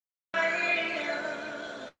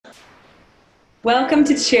Welcome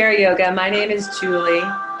to Chair Yoga. My name is Julie.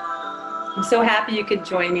 I'm so happy you could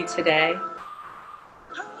join me today.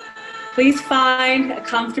 Please find a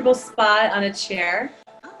comfortable spot on a chair,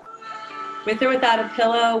 with or without a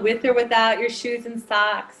pillow, with or without your shoes and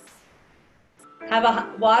socks. Have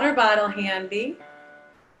a water bottle handy,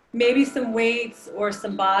 maybe some weights or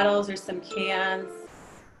some bottles or some cans.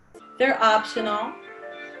 They're optional.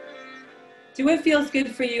 Do what feels good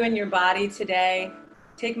for you and your body today.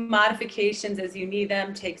 Take modifications as you need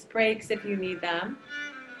them. Take breaks if you need them.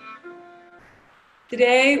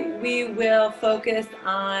 Today, we will focus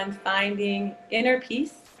on finding inner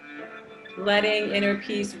peace, letting inner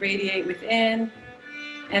peace radiate within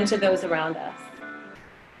and to those around us.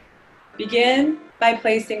 Begin by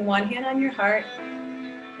placing one hand on your heart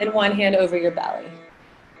and one hand over your belly.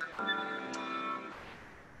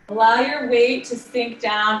 Allow your weight to sink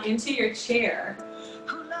down into your chair.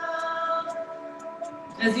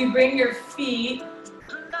 As you bring your feet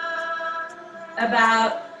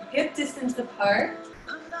about hip distance apart,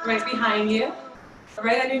 right behind you,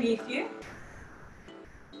 right underneath you.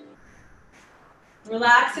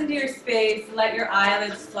 Relax into your space, let your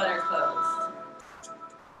eyelids flutter closed.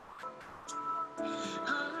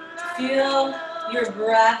 Feel your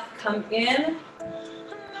breath come in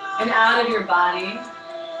and out of your body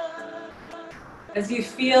as you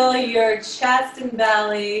feel your chest and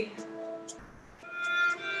belly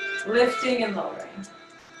lifting and lowering.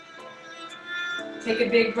 Take a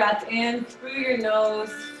big breath in through your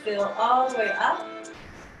nose, fill all the way up.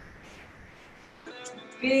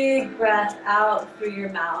 Big breath out through your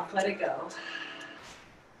mouth, let it go.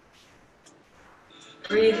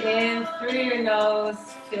 Breathe in through your nose,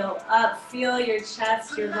 fill up, feel your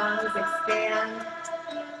chest, your lungs expand.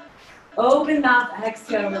 Open mouth,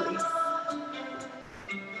 exhale, release.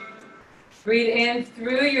 Breathe in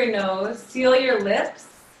through your nose, seal your lips.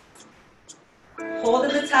 Hold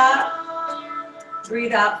at the top.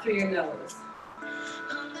 Breathe out through your nose.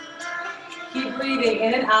 Keep breathing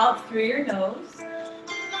in and out through your nose.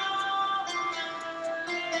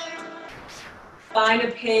 Find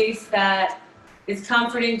a pace that is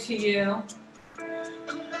comforting to you.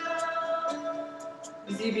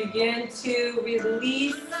 As you begin to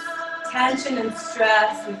release tension and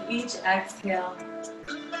stress with each exhale,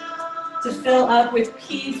 to fill up with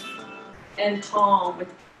peace and calm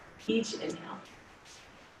with each inhale.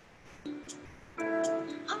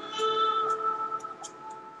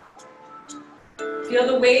 Feel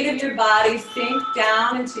the weight of your body sink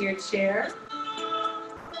down into your chair.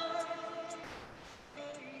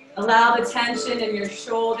 Allow the tension in your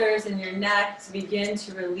shoulders and your neck to begin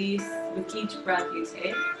to release with each breath you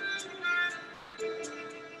take.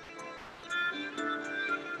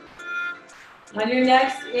 On your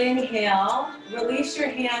next inhale, release your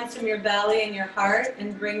hands from your belly and your heart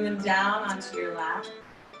and bring them down onto your lap.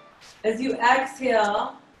 As you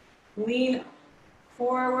exhale, lean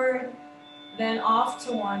forward, then off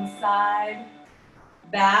to one side,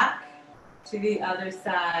 back to the other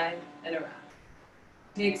side, and around.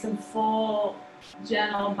 Take some full,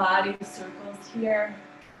 gentle body circles here.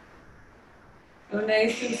 Go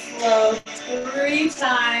nice and slow, 3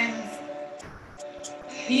 times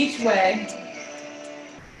each way.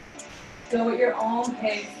 Go at your own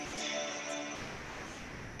pace.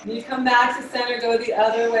 When you come back to center, go the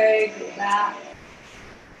other way, go back,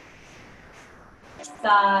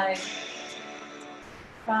 side,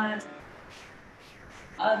 front,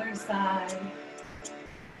 other side.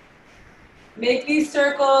 Make these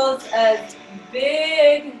circles as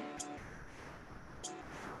big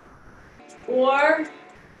or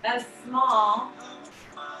as small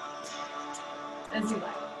as you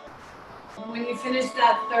like. When you finish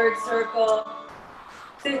that third circle,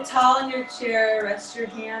 sit tall in your chair, rest your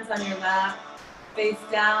hands on your lap, face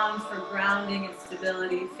down for grounding and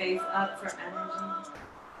stability, face up for energy.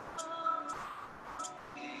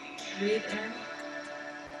 Breathe in,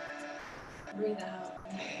 breathe out.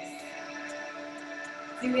 Nice.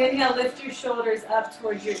 As you inhale, lift your shoulders up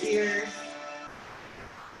towards your ears.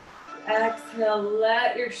 Exhale,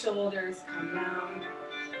 let your shoulders come down.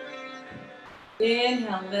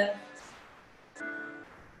 Inhale, lift.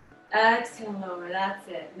 Exhale, lower. That's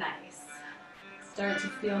it. Nice. Start to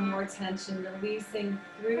feel more tension releasing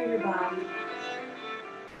through your body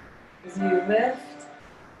as you lift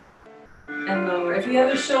and lower. If you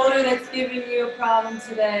have a shoulder that's giving you a problem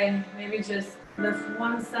today, maybe just lift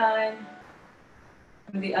one side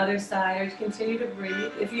or the other side, or continue to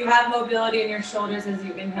breathe. If you have mobility in your shoulders as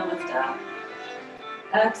you inhale, lift up.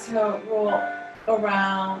 Exhale, roll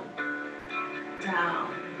around,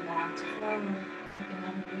 down, back to forward. Take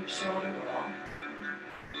another big shoulder roll.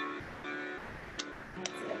 That's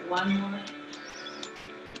it. One more.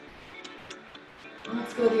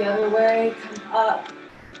 Let's go the other way. Come up,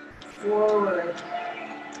 forward,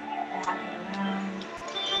 back and around.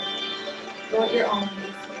 Go at your own pace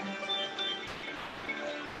here.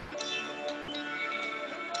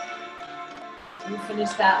 You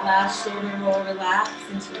finish that last shoulder roll, relax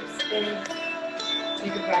into your space.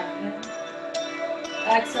 Take a breath in.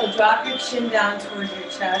 Exhale, drop your chin down towards your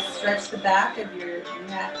chest. Stretch the back of your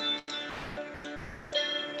neck.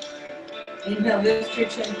 Inhale, lift your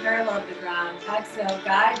chin parallel to the ground. Exhale,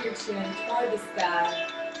 guide your chin toward the sky.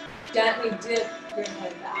 Gently dip your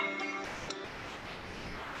head back.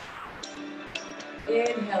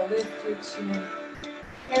 Inhale, lift your chin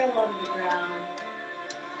parallel to the ground.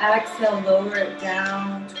 Exhale, lower it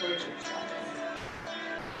down towards your chest.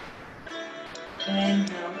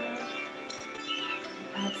 Inhale, lift.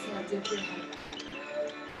 Exhale, dip your head back.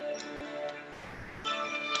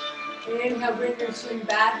 Inhale, bring your chin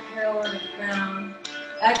back parallel to the ground.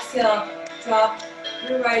 Exhale, drop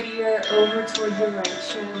your right ear over towards your right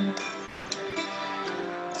shoulder.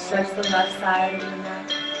 Stretch the left side of your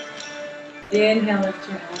neck. Inhale, lift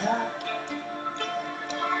your head up.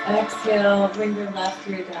 Exhale, bring your left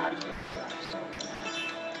ear down to your left shoulder.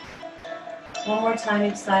 One more time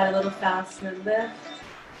each side, a little faster. Lift.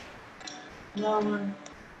 Lower.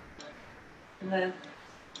 Lift.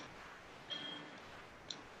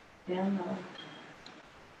 And lower.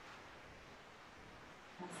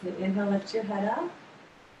 That's it. Inhale, lift your head up.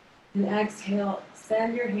 And exhale,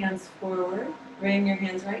 send your hands forward. Bring your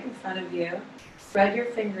hands right in front of you. Spread your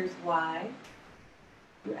fingers wide.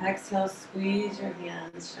 You exhale, squeeze your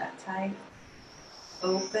hands shut tight.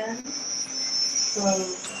 Open,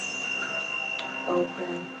 close,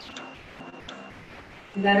 open.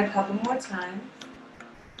 Do that a couple more times.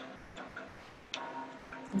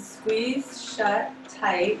 And squeeze shut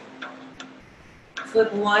tight.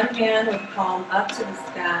 Flip one hand with palm up to the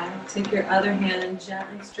sky. Take your other hand and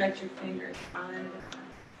gently stretch your fingers on it.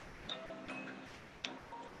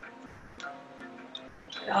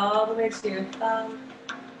 Get all the way to your thumb.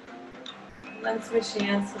 Then switch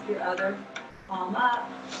hands with your other palm up,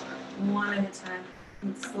 one at a time.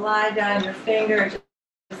 And slide down your finger,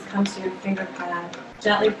 just come to your finger pad.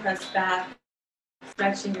 Gently press back,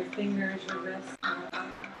 stretching your fingers, your wrists.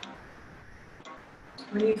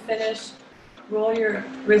 When you finish, roll your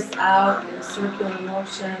wrists out in a circular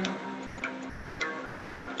motion.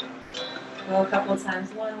 Go a couple of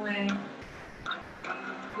times one way,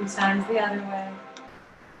 a few times the other way.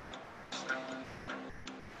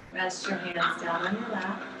 Rest your hands down on your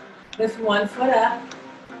lap. Lift one foot up.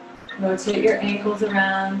 Rotate your ankles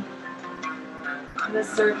around in a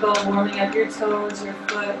circle, warming up your toes, your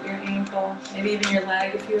foot, your ankle, maybe even your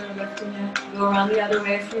leg if you are lifting it. Go around the other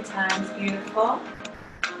way a few times. Beautiful.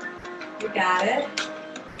 You got it.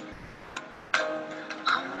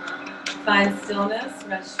 Find stillness.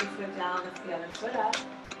 Rest your foot down. Lift the other foot up.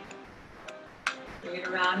 Bring it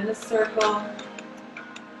around in a circle.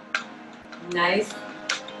 Nice.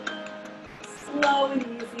 Slow and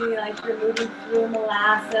easy, like you're moving through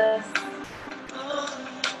molasses.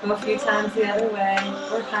 Go a few times the other way,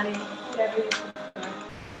 or honey, whatever you prefer.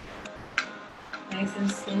 Nice and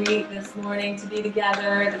sweet this morning to be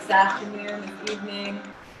together, this afternoon, this evening.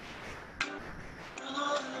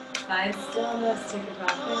 Find stillness, take a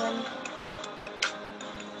breath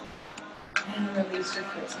in, and release your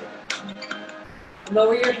foot here.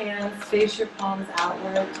 Lower your hands, face your palms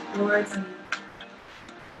outward, towards and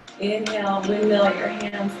inhale, windmill your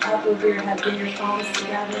hands up over your head, bring your palms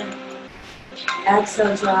together.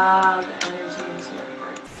 Exhale, draw the energy into your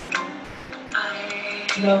heart.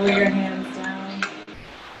 Lower your hands down.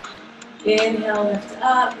 Inhale, lift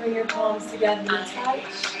up, bring your palms together to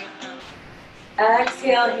touch.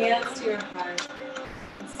 Exhale, hands to your heart.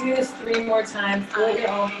 Let's do this 3 more times. Go at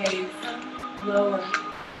your own pace. Lower.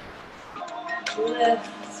 Lift.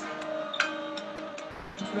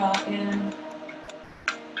 Draw in.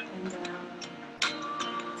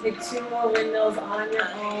 Take 2 more windmills on your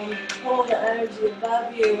own. Pull the energy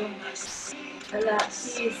above you and that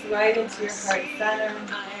peace right into your heart center.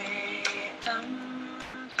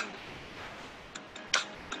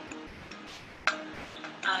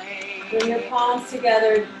 Bring your palms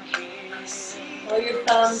together. Pull your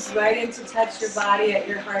thumbs right in to touch your body at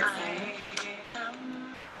your heart center.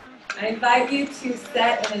 I invite you to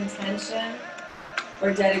set an intention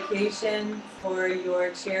or dedication for your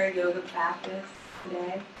chair yoga practice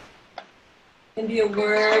today. It can be a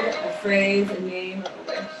word, a phrase, a name,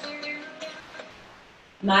 or a wish.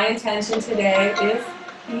 My intention today is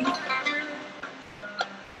peace.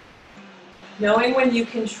 Knowing when you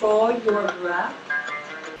control your breath,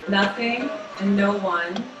 nothing and no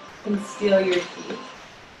one can steal your peace.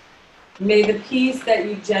 May the peace that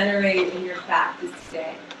you generate in your practice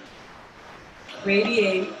today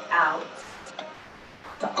radiate out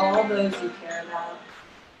to all those you care about,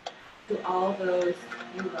 to all those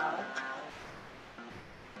you love.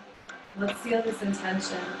 Let's seal this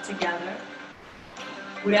intention together.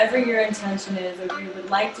 Whatever your intention is, or if you would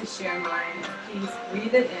like to share mine, please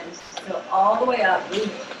breathe it in. So all the way up,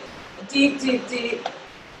 breathe deep, deep, deep.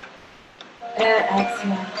 And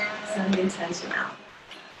exhale, send the intention out.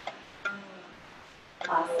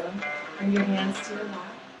 Awesome. Bring your hands to your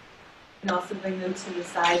lap. You can also bring them to the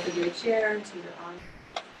sides of your chair, to your arms.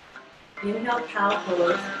 Inhale, cow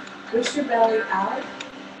pose. Push your belly out.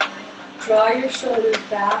 Draw your shoulders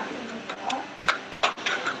back.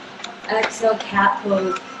 Exhale, cat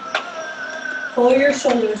pose. Pull your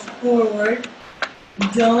shoulders forward.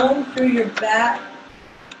 Dome through your back,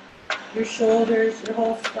 your shoulders, your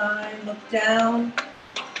whole spine. Look down.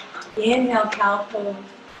 Inhale, cow pose.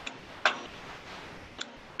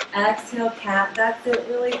 Exhale, cat. That's it.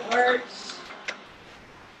 Really arch.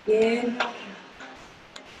 Inhale, cat.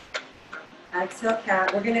 Exhale,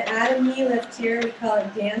 cat. We're going to add a knee lift here. We call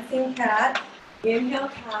it dancing cat. Inhale,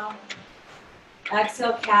 cow.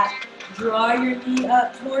 Exhale, cat. Draw your knee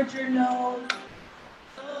up towards your nose.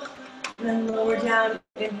 And then lower down.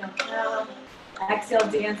 Inhale, cow.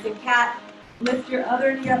 Exhale, dancing cat. Lift your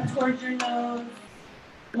other knee up towards your nose.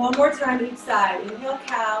 One more time each side. Inhale,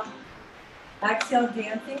 cow. Exhale,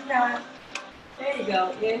 dancing cat. There you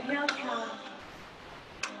go. Inhale, cow.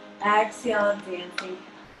 Exhale, dancing cat.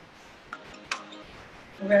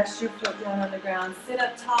 Rest your foot down on the ground. Sit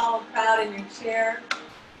up tall, proud in your chair.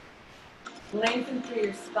 Lengthen through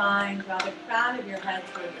your spine. Draw the crown of your head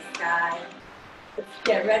toward the sky. Let's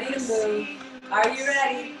get ready to move. Are you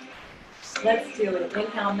ready? Let's do it.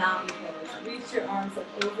 Inhale, mountain pose. Reach your arms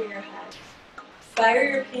up over your head. Fire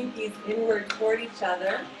your pinkies inward toward each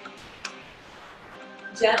other.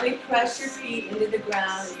 Gently press your feet into the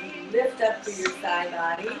ground as you lift up through your side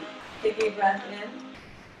body. Take a breath in.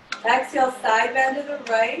 Exhale, side bend to the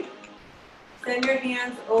right. Send your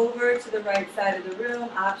hands over to the right side of the room.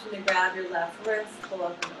 Option to grab your left wrist. Pull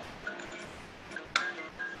up and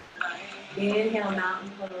over. Inhale,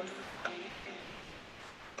 mountain pose.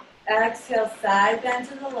 Exhale, side bend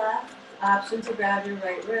to the left. Option to grab your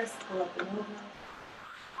right wrist. Pull up and over.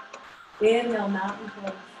 Inhale, mountain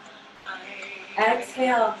pose.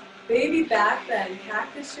 Exhale, baby back bend.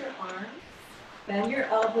 Cactus your arms. Bend your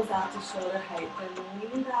elbows out to shoulder height.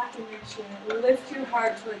 Then lean back in your chair. Lift your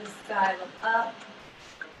heart toward the sky. Look up.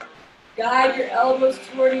 Guide your elbows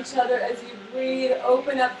toward each other as you breathe.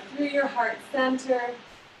 Open up through your heart center.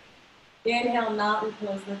 Inhale, mountain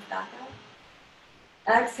pose. Lift back up.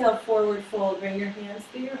 Exhale, forward fold. Bring your hands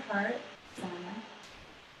to your heart.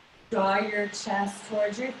 Draw your chest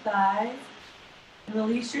towards your thighs.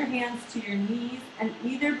 Release your hands to your knees and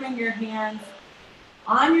either bring your hands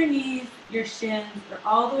on your knees, your shins, or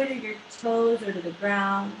all the way to your toes or to the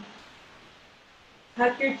ground.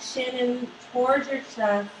 Tuck your chin in towards your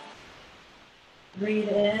chest. Breathe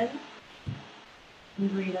in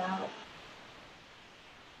and breathe out.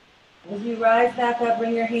 As you rise back up,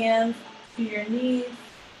 bring your hands to your knees,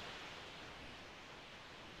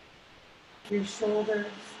 your shoulders,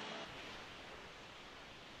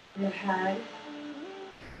 your head.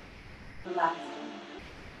 Relax.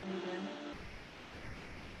 Breathe in.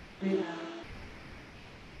 Breathe out.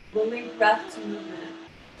 Willing breath to movement.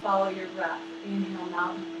 Follow your breath. Inhale,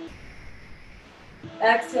 mountain.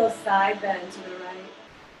 Exhale, side bend to the right.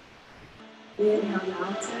 Inhale,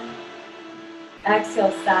 mountain.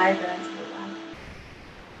 Exhale, side bend to the left.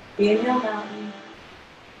 Inhale, mountain.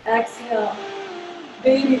 Exhale,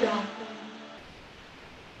 baby back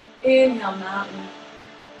bend. Inhale, mountain.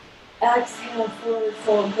 Exhale, forward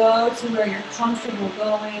fold. Go to where you're comfortable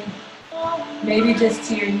going. Maybe just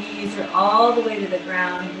to your knees or all the way to the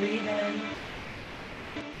ground. Breathe in.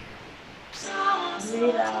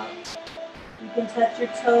 Breathe out. You can touch your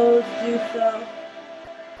toes, do so.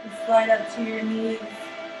 And slide up to your knees,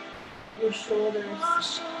 your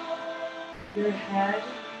shoulders, your head.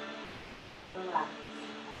 Relax.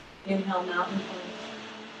 Inhale, mountain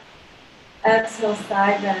pose. Exhale,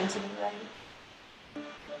 side bend to the right.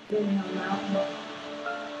 Inhale, mountain.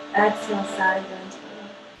 Exhale, side bend to the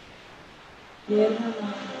right. Inhale,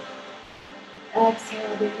 mountain.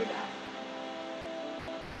 Exhale, baby back.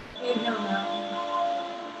 Inhale, mountain.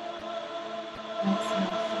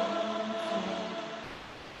 Exhale, forward.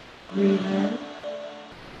 Breathe in.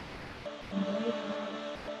 And breathe out.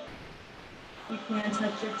 You can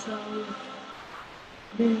touch your toes,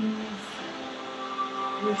 your knees,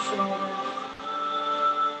 your shoulders,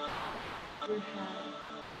 your head.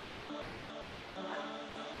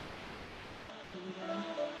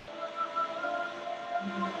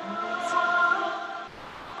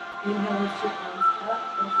 Inhale, lift your arms up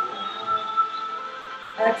over your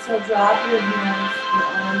head. Exhale, drop your hands, your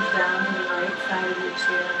arms down to the right side of your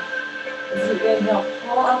chair. As you inhale,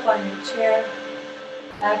 pull up on your chair.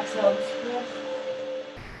 Exhale, twist.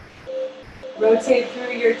 Rotate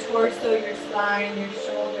through your torso, your spine, your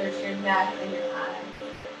shoulders, your neck, and your eyes.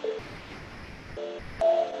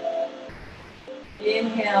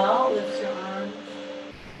 Inhale, lift your arms.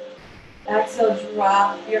 Exhale,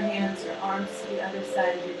 drop your hands or arms to the other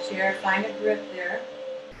side of your chair. Find a grip there.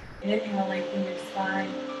 Inhale, lengthen your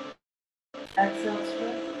spine. Exhale,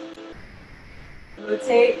 twist.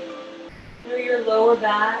 Rotate through your lower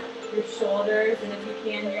back, your shoulders, and if you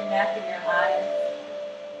can, your neck and your eyes.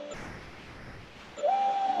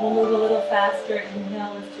 We'll move a little faster.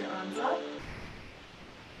 Inhale, lift your arms up.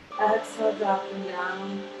 Exhale, drop them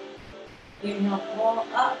down. Inhale, pull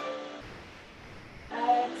up.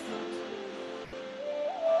 Exhale, twist.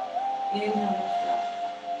 Inhale, lift up.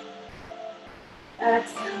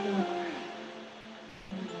 Exhale, lower.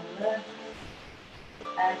 Inhale, lift.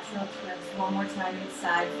 Exhale, twist. One more time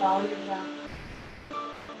inside. Follow your breath.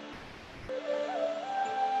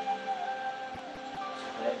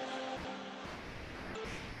 Twist.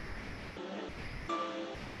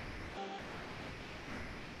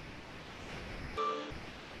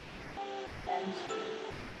 And twist.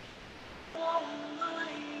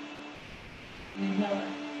 Inhale.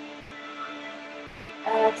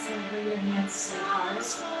 Exhale, bring your hands to your heart.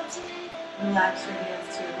 Relax your hands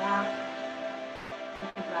to your lap.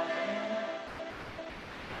 Take a breath in.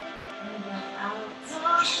 And a breath out.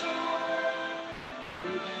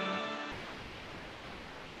 Breathe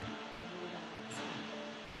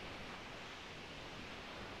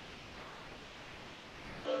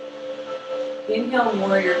in. Inhale,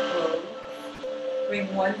 warrior pose. Bring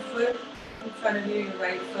one foot in front of you, your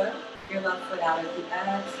right foot, your left foot out. As you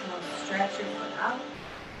exhale, stretch your foot out.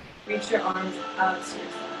 Reach your arms out to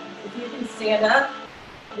your side. If you can stand up,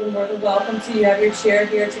 you're more than welcome to. You have your chair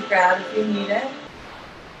here to grab if you need it.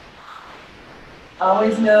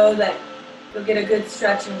 Always know that you'll get a good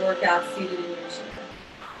stretch and workout seated in your chair.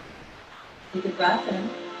 Take a breath in.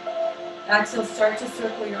 Exhale, start to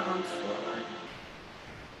circle your arms forward.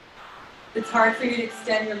 If it's hard for you to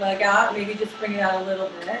extend your leg out, maybe just bring it out a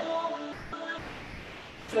little bit.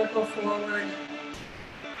 Circle forward.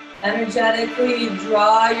 Energetically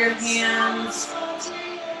draw your hands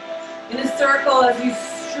in a circle as you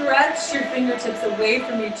stretch your fingertips away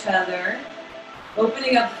from each other,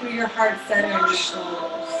 opening up through your heart center and your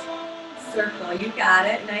shoulders. Circle, you got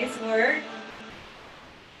it. Nice work.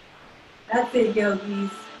 That's it,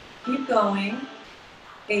 yogis. Keep going.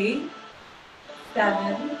 8,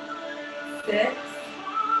 7, 6,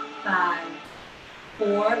 5,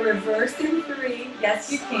 4. Reverse in 3.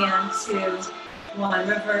 Yes, you can. 2, 1.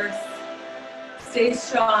 Reverse. Stay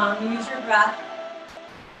strong. Use your breath.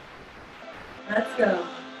 Let's go.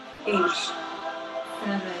 8,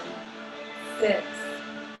 7, 6,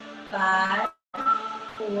 5,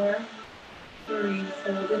 4, 3.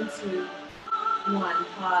 Hold in 2, 1.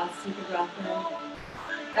 Pause. Take a breath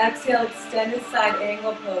in. Exhale. Extended side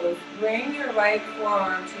angle pose. Bring your right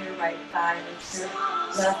forearm to your right thigh. Lift your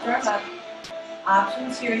left arm up.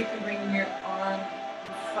 Options here. You can bring your arm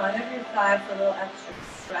in front of your thigh for a little extra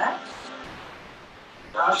stretch.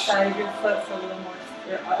 Outside of your foot for a little more.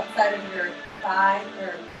 Outside of your thigh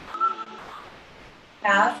or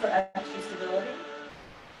calf for extra stability.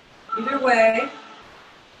 Either way,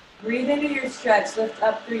 breathe into your stretch. Lift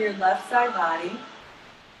up through your left side body.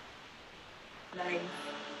 Nice.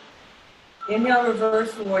 Inhale,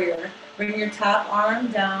 reverse warrior. Bring your top arm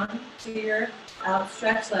down to your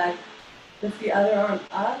outstretched leg. Lift the other arm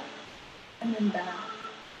up and then back.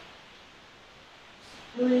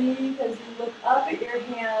 Breathe as you look up at your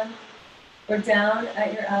hand or down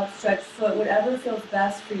at your outstretched foot, whatever feels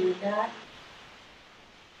best for you. Back.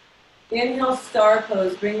 Inhale, star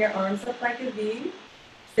pose. Bring your arms up like a V.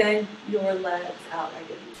 Send your legs out like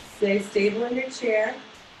a V. Stay stable in your chair.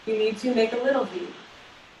 If you need to, make a little V.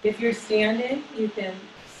 If you're standing, you can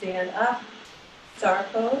stand up. Star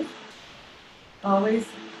pose. Always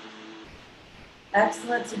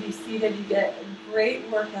excellent to be seated. You get a great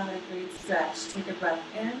workout, a great stretch. Take a breath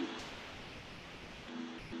in.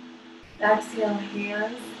 Exhale,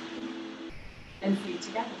 hands and feet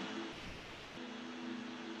together.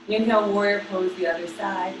 Inhale, warrior pose the other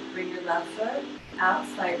side. Bring your left foot out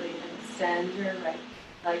slightly and extend your right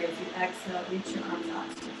leg as you exhale. Reach your arms out.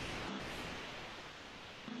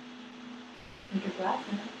 Take a breath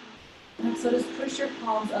in. So just push your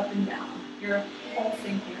palms up and down. You're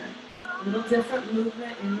pulsing here. A little different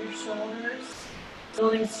movement in your shoulders.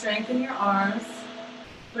 Building strength in your arms.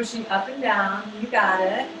 Pushing up and down. You got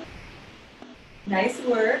it. Nice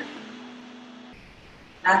work.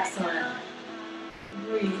 Excellent.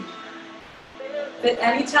 Breathe. But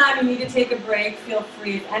anytime you need to take a break, feel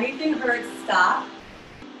free. If anything hurts, stop.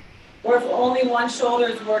 Or if only one shoulder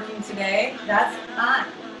is working today, that's fine.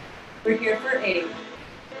 We're here for 8.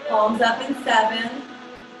 Palms up in 7,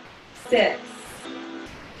 6,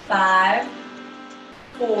 5,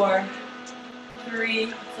 4, 3.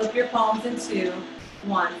 Flip your palms in 2,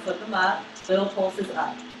 1. Flip them up. Little pulses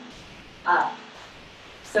up. Up.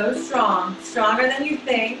 So strong. Stronger than you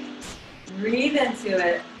think. Breathe into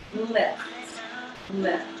it. Lift.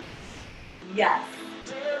 Lift. Yes.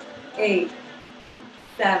 8,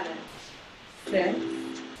 7, 6,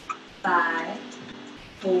 5,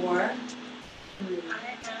 4, 3,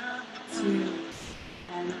 2,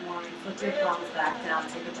 and 1. Flip your palms back down.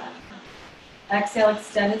 Take a breath. Exhale,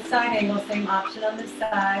 extended side angle. Same option on this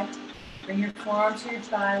side. Bring your forearm to your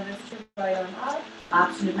thigh. Lift your right arm up.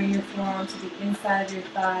 Option to bring your forearm to the inside of your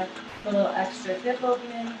thigh. Put a little extra hip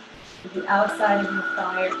opening with the outside of your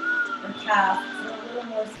thigh or calf. So a little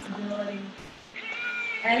more stability.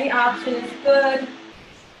 Any option is good.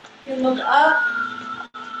 You can look up,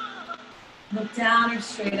 look down, or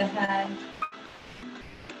straight ahead.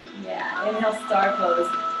 Yeah, inhale, star pose.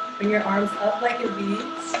 Bring your arms up like a V.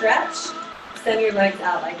 Stretch. Extend your legs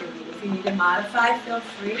out like a V. If you need to modify, feel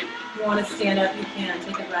free. If you want to stand up, you can.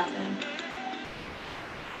 Take a breath in.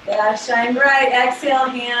 Yeah, shine bright. Exhale,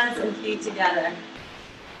 hands and feet together.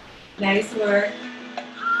 Nice work.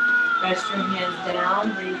 Rest your hands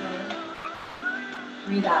down. Breathe in.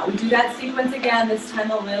 Breathe out. We do that sequence again, this time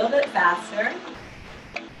a little bit faster.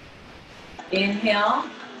 Inhale.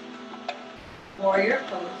 Warrior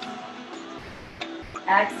pose.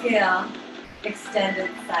 Exhale. Extended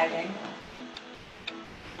side angle.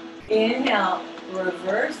 Inhale,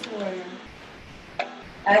 reverse warrior.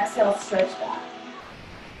 Exhale, stretch back.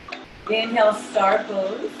 Inhale, star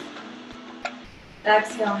pose.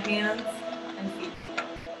 Exhale, hands and feet.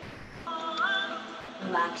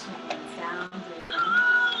 Relax your hands down, breathe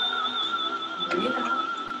in. Breathe out.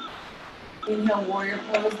 Inhale, warrior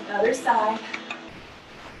pose, the other side.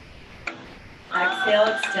 Exhale,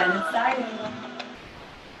 extended side angle.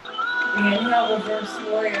 Inhale, reverse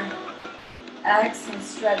warrior. Exhale,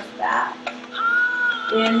 stretch back.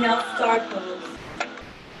 Inhale, star pose.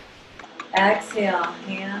 Exhale,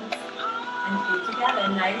 hands and feet together.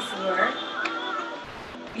 Nice work.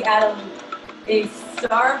 We add a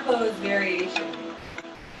star pose variation.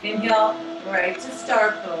 Inhale, right to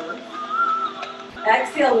star pose.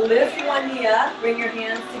 Exhale, lift one knee up. Bring your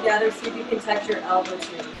hands together. See if you can touch your elbows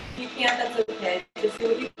here. If you can't, that's okay. Just do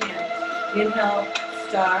what you can. Inhale,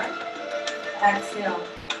 star. Exhale,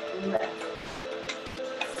 lift.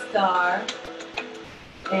 Star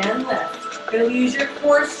and lift. You're going to use your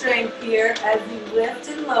core strength here as you lift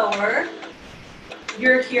and lower.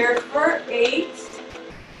 You're here for 8,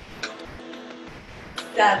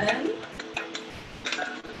 7,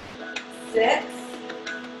 6,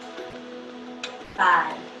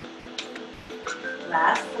 5.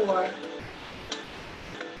 Last 4,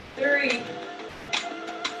 3,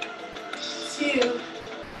 2,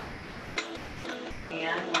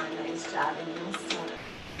 and 1. Nice job. And you'll start.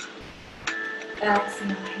 Exhale,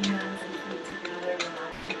 hands and feet together.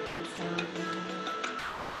 Relax your hands down.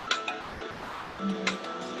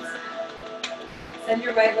 Send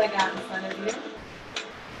your right leg out in front of you.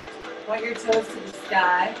 Point your toes to the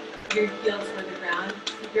sky. Your heels toward the ground.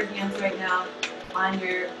 Keep your hands right now on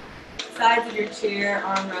your sides of your chair,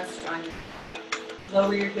 armrest on you.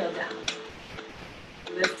 Lower your heel down.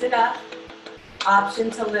 Lift it up. Option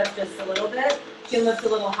to lift just a little bit. You can lift a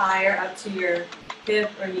little higher up to your hip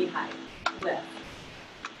or knee height. Lift.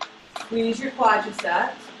 Squeeze your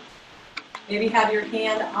quadriceps. Maybe have your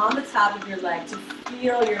hand on the top of your leg to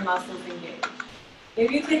feel your muscles engage.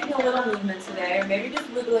 Maybe you're taking a little movement today, or maybe just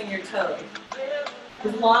wiggling your toes.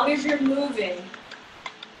 As long as you're moving,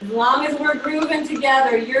 as long as we're grooving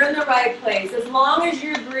together, you're in the right place. As long as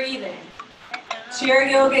you're breathing. Chair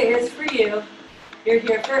yoga is for you. You're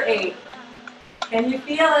here for 8. Can you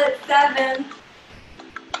feel it? 7,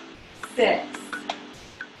 6,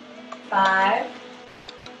 5,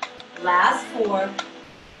 last 4,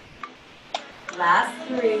 last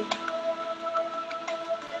 3,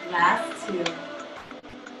 last 2,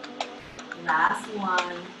 last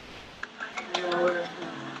 1, lower,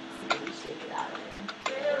 shake it out of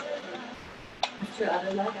there. Lift your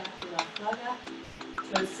other leg up, your left leg up,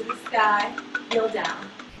 toes to the sky, heel down,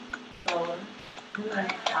 forward,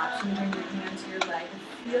 lift. Option to bring your hand to your leg and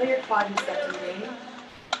feel your quadriceps engage.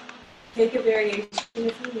 Take a variation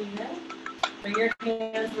if you need it. Bring your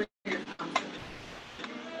hands where you're comfortable.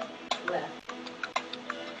 Lift.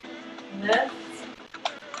 Lift.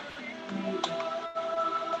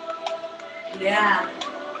 Yeah.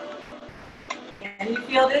 And you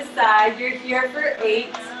feel this side. You're here for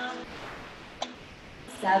 8,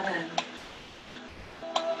 7,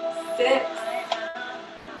 6,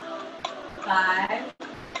 5,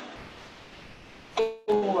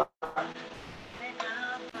 4,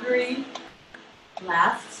 3,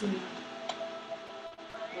 last 2,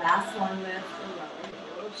 last one, lift and lower,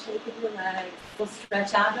 a little shake of your legs. We'll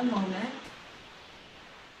stretch out in a moment.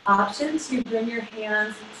 Option 2, bring your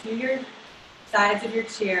hands to your sides of your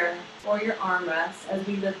chair or your armrests as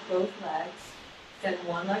we lift both legs. Send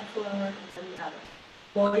one leg forward and send the other.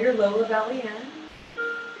 Pull your lower belly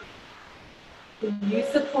in. Use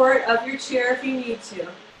support of your chair if you need to.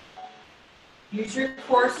 Use your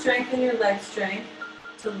core strength and your leg strength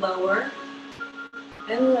to lower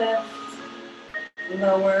and lift,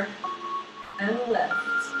 lower and lift,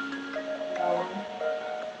 lower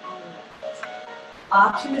and lift.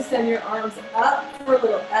 Option to send your arms up for a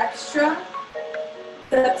little extra.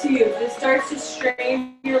 It's up to you. If this starts to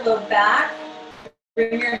strain your low back,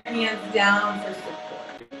 bring your hands down for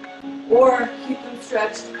support. Or keep them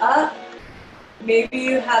stretched up. Maybe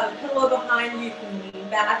you have a pillow behind you, you can lean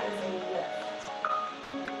back as you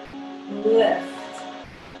lift. Lift.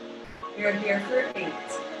 You're here for 8.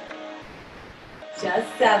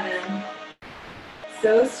 Just 7.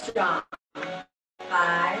 So strong.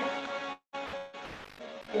 5,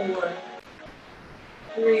 4,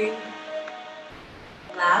 3,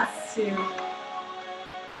 last 2,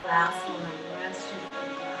 last 1. Rest your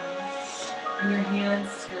feet down. And your hands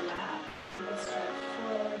to your lap. So stretch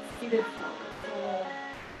forward, seated forward.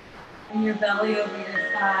 And your belly over your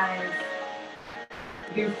thighs.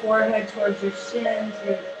 Your forehead towards your shins,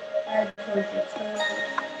 your head towards your toes.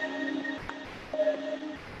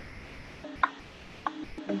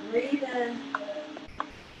 And breathe in.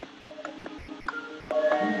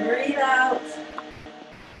 And breathe out.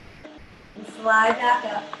 And slide back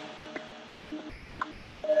up.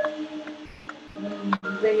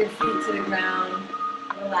 And bring your feet to the ground.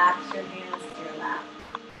 Relax your hands to your lap.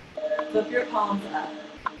 Flip your palms up.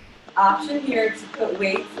 Option here to put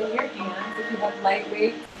weights in your hands. If you have light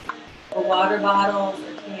weights or water bottles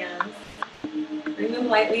or cans, bring them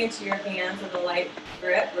lightly into your hands with a light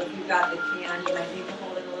grip. Or if you've got the can, you might need to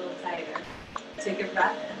hold it a little tighter. Take a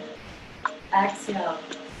breath in. Exhale.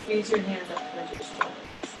 Squeeze your hands up towards your shoulders.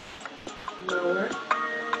 Lower,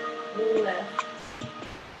 lift,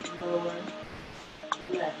 lower,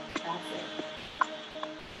 lift. That's it.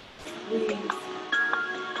 Squeeze.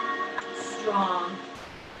 Strong.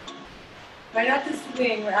 Try not to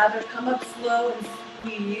swing, rather come up slow and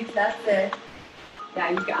squeeze. That's it. Yeah,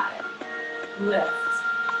 you got it. Lift.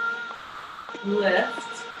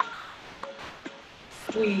 Lift.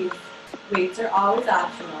 Squeeze. Weights are always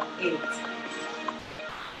optional. 8,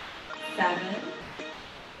 7,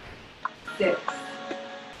 6,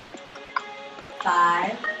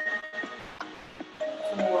 5,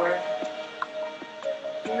 4,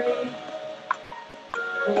 3.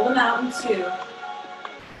 Hold them out in 2.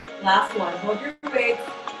 Last one. Hold your weights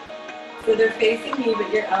so they're facing me,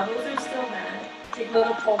 but your elbows are still bent. Take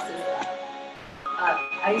little pulses up.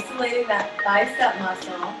 Isolating that bicep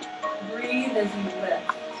muscle. Breathe as you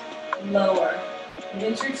lift. Lower. An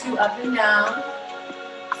inch or 2 up and down.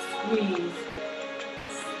 Squeeze.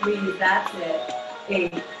 Squeeze. That's it.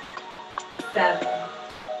 8, 7,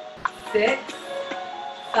 6,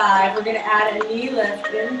 5. We're going to add a knee lift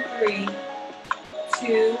in 3,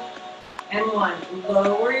 2, and 1.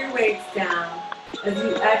 Lower your weights down. As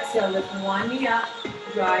you exhale, lift one knee up.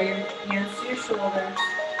 Draw your hands to your shoulders.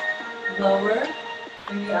 Lower.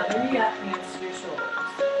 Bring the other knee up, hands to your shoulders.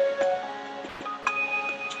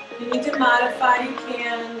 If you need to modify, you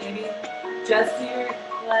can. Maybe just do your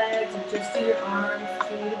legs or just do your arms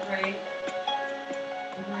if you need a break.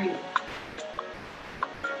 Breathe.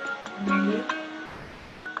 Breathe.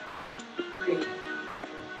 Breathe.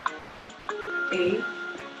 8,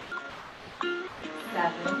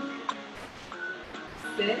 7,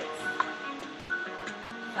 6,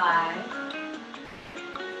 5,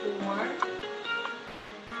 4,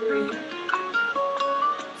 3,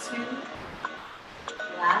 2.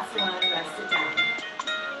 Last one, rest it down.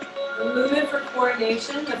 The movement for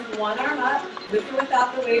coordination, lift one arm up, with or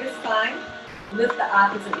without the weight is fine. Lift the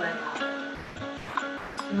opposite leg up.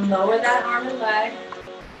 Lower that arm and leg.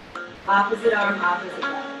 Opposite arm, opposite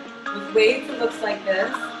leg. With weights, it looks like this.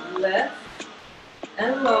 Lift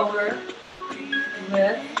and lower.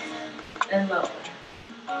 Lift and lower.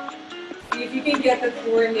 See if you can get the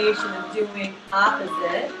coordination of doing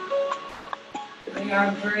opposite. Giving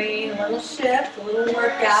our brain a little shift, a little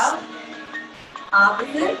workout.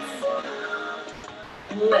 Opposites.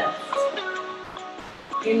 Lift.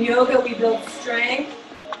 In yoga, we build strength,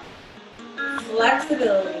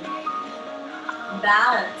 flexibility,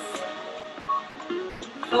 balance,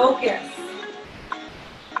 focus,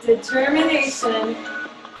 determination,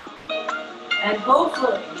 and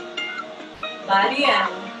hopefully, by the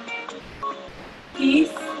end,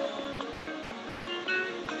 peace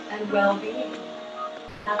and well-being.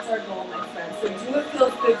 That's our goal, my friends. So do what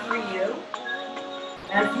feels good for you.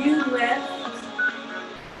 As you lift,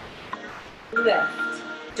 lift.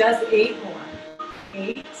 Just 8 more.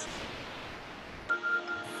 8,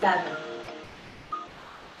 7,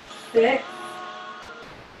 6,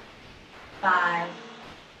 5,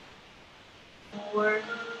 4,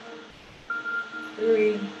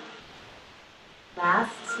 3,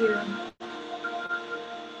 last 2,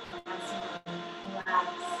 last 1, relax.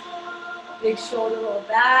 Big shoulder roll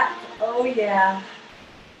back, oh yeah.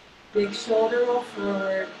 Big shoulder roll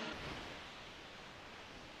forward.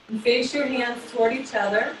 And face your hands toward each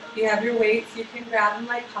other. If you have your weights, you can grab them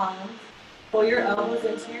like columns. Pull your elbows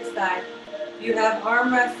into your side. If you have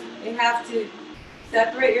arm rests, you have to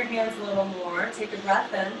separate your hands a little more. Take a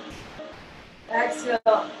breath in.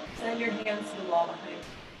 Exhale, send your hands to the wall behind you.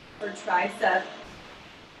 For tricep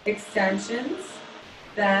extensions,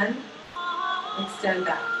 then extend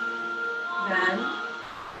back. Then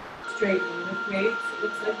straighten with weights. It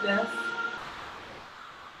looks like this.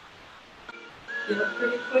 Feel it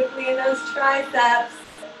pretty quickly in those triceps.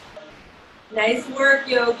 Nice work,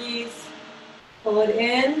 yogis. Pull it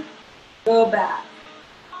in, go back.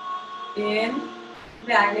 In,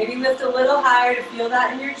 back. Maybe lift a little higher to feel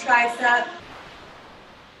that in your tricep.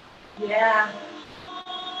 Yeah.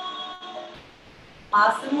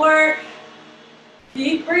 Awesome work.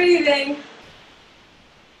 Keep breathing.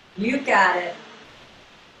 You got it.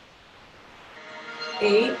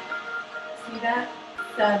 8, see that?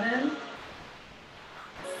 7,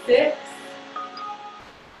 6,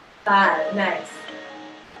 5, nice.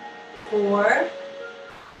 4,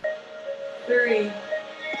 3,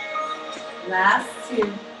 last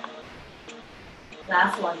 2,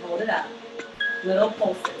 last 1, hold it up. Little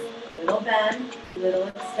pulses, little bend, little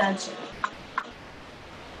extension.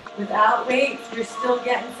 Without weights, you're still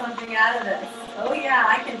getting something out of this. Oh yeah,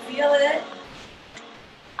 I can feel it.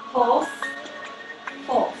 Pulse,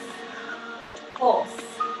 pulse, pulse.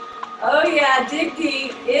 Oh yeah, dig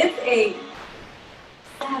deep. It's 8,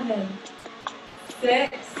 7,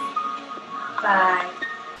 6, 5,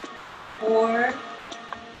 4,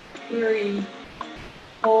 3,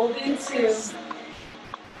 hold in 2,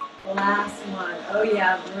 last 1. Oh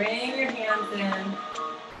yeah, bring your hands in.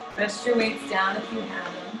 Rest your weights down if you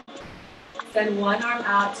have them. Send one arm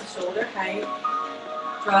out to shoulder height.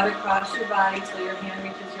 Draw it across your body till your hand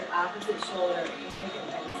reaches your opposite shoulder. You take a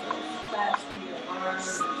nice stretch to your arm, your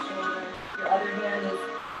shoulder. Your other hand is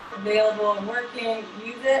available and working.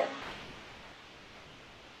 Use it.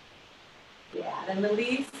 Yeah, then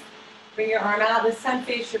release. Bring your arm out. This time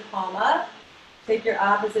face your palm up. Take your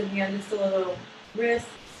opposite hand, just a little wrist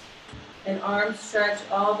and arm stretch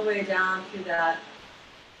all the way down through that.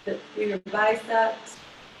 Through your biceps,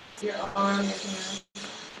 your arm,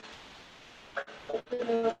 your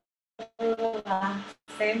hand.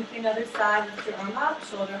 Same thing, other side, lift your arm up,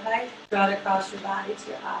 shoulder height, draw it across your body to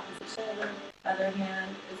your opposite shoulder. Other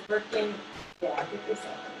hand is working. Yeah, give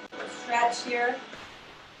yourself a stretch here.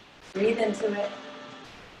 Breathe into it.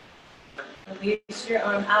 Release your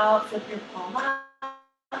arm out, flip your palm up.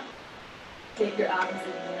 Take your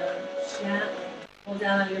opposite hand gently. Pull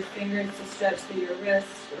down on your fingers to stretch through your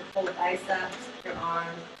wrists, your full biceps, your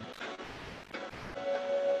arms.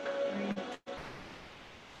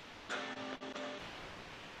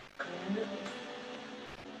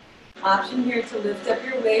 Option here to lift up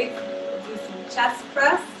your weight. Do some chest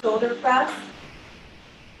press, shoulder press.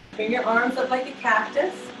 Bring your arms up like a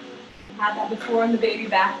cactus. Had that before in the baby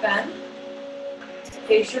back bend.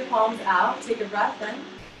 Face your palms out. Take a breath in.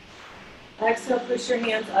 Exhale, push your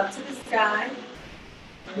hands up to the sky.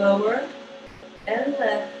 Lower and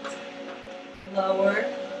lift. Lower,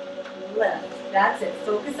 lift. That's it.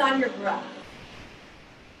 Focus on your breath.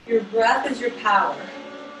 Your breath is your power.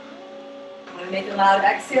 Want to make a loud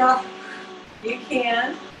exhale? You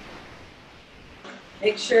can.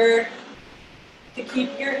 Make sure to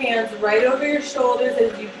keep your hands right over your shoulders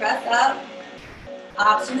as you press up.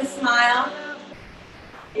 Option to smile.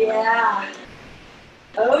 Yeah.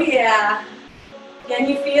 Oh yeah. Can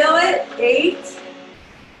you feel it? 8,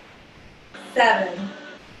 7,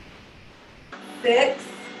 6,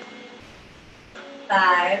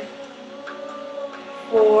 5,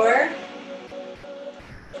 4,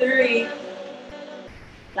 3,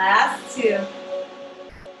 last 2,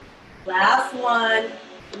 last 1,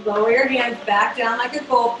 Lower your hands back down like a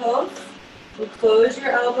goalpost. You close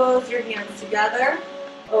your elbows, your hands together.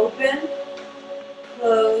 Open,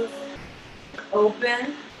 close,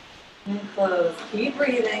 open, and close. Keep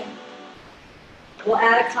breathing. We'll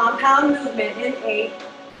add a compound movement in 8,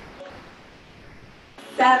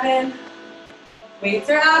 7, weights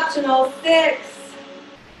are optional, 6,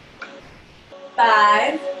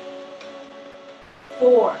 5,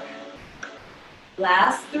 4,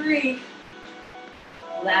 last 3,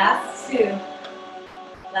 last 2,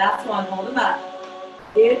 last 1, hold them up.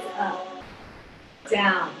 It's up,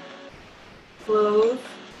 down, close,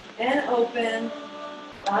 and open,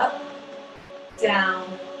 up, down,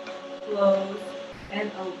 close,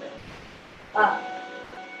 and open, up,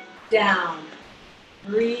 down,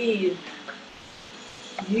 breathe.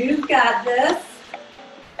 You've got this.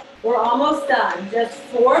 We're almost done. Just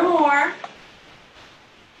 4 more.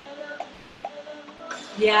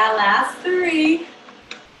 Yeah, last 3.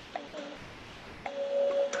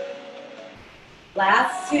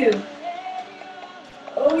 Last 2.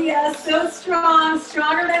 Oh yeah, so strong,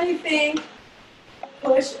 stronger than you think.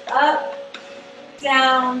 Push up,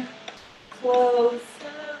 down, close,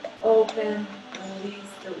 open, release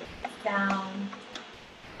the weight down.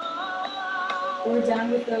 We're done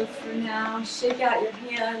with those for now. Shake out your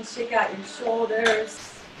hands, shake out your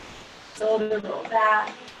shoulders. Shoulder roll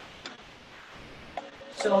back.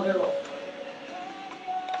 Shoulder roll forward.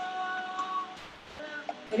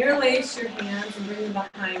 Interlace your hands and bring them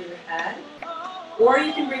behind your head. Or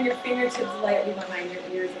you can bring your fingertips lightly behind your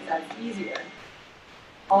ears if that's easier.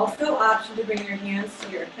 Also, option to bring your hands to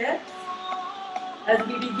your hips. As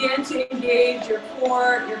we begin to engage your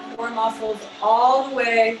core muscles all the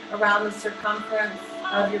way around the circumference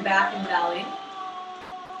of your back and belly.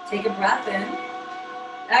 Take a breath in.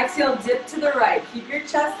 Exhale, dip to the right. Keep your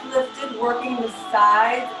chest lifted, working the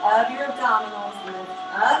sides of your abdominals. Lift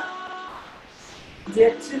up.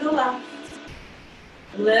 Dip to the left.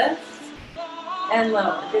 Lift and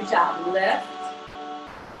lower. Good job. Lift,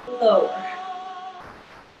 lower.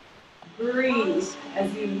 Breathe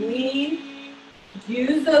as you lean.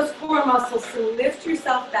 Use those core muscles to lift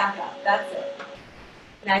yourself back up. That's it.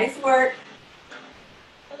 Nice work.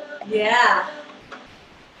 Yeah.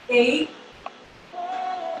 8,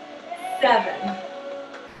 7,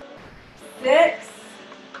 6,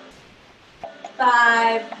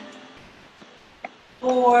 5,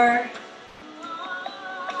 4,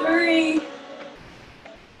 3.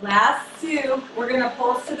 Last 2. We're going to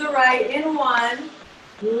pulse to the right in 1.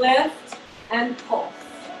 Lift and pulse.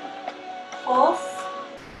 Pulse,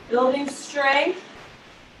 building strength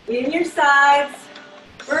in your sides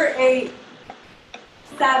for 8,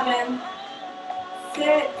 7,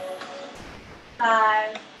 6,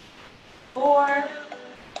 5, 4,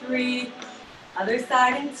 3, other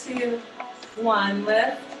side in 2, 1,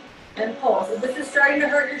 lift and pulse. If this is starting to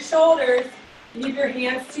hurt your shoulders, leave your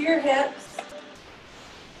hands to your hips.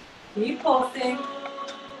 Keep pulsing.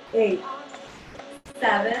 8,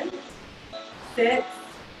 7, 6,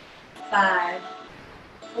 5,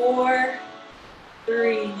 4,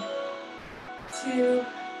 3, 2,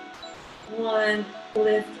 1.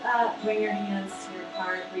 Lift up. Bring your hands to your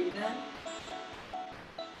heart. Breathe in.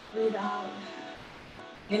 Breathe out.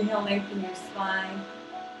 Inhale, lengthen your spine.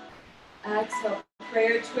 Exhale,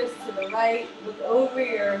 prayer twist to the right. Look over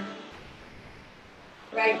your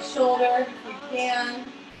right shoulder if you can.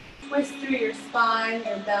 Twist through your spine,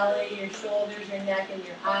 your belly, your shoulders, your neck, and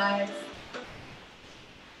your eyes.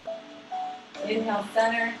 Inhale,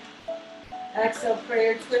 center. Exhale,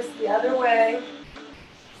 prayer twist the other way.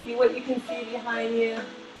 See what you can see behind you.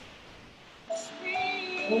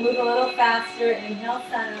 We'll move a little faster. Inhale,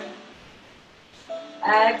 center.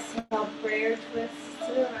 Exhale, prayer twist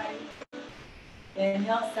to the right.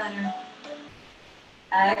 Inhale, center.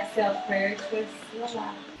 Exhale, prayer twist to the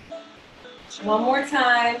left. One more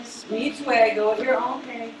time. Each way, go at your own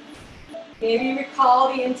pace. Maybe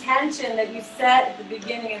recall the intention that you set at the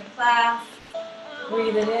beginning of class.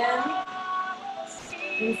 Breathe it in.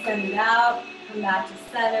 And send it out. Come back to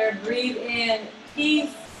center. Breathe in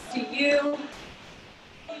peace to you.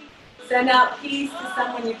 Send out peace to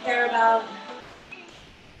someone you care about.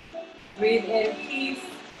 Breathe in peace.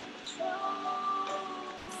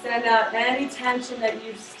 Send out any tension that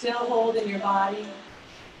you still hold in your body.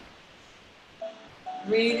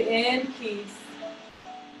 Breathe in peace.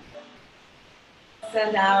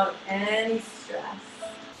 Send out any stress.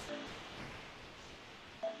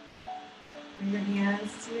 Bring your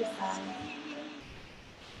hands to your side.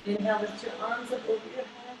 Inhale, lift your arms up over your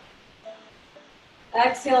head.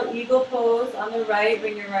 Exhale, eagle pose on the right.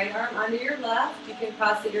 Bring your right arm under your left. You can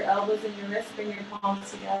cross at your elbows and your wrists. Bring your palms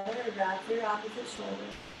together or grab your opposite shoulder.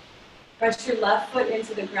 Press your left foot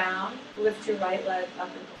into the ground. Lift your right leg up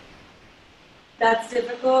and down. That's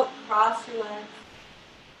difficult. Cross your legs.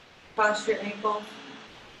 Cross your ankles.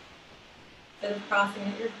 Instead of crossing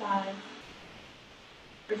at your thighs.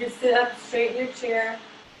 Or just sit up straight in your chair.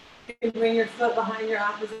 You can bring your foot behind your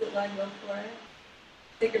opposite leg. Go for it.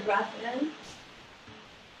 Take a breath in.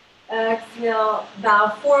 Exhale, bow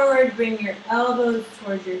forward. Bring your elbows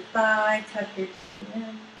towards your thigh. Tuck your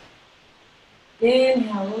chin in.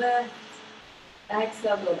 Inhale, lift.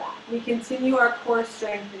 Exhale, go back. We continue our core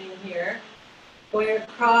strengthening here. Going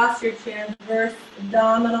across your transverse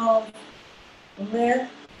abdominals.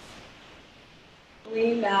 Lift.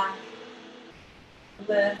 Lean back.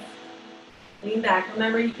 Lift. Lean back.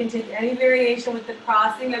 Remember, you can take any variation with the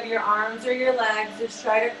crossing of your arms or your legs. Just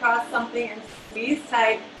try to cross something and squeeze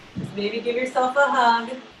tight. Just maybe give yourself a hug.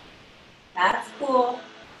 That's cool.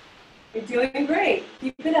 You're doing great.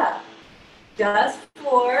 Keep it up. Just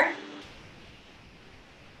 4,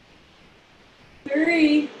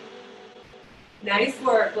 3. Nice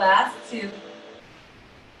work. Last 2.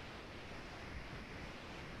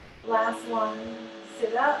 Last 1.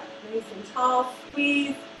 Sit up. Nice and tall.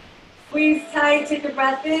 Squeeze. Squeeze tight. Take a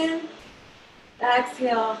breath in.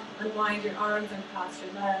 Exhale. Unwind your arms and cross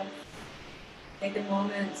your legs. Take a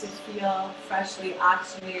moment to feel freshly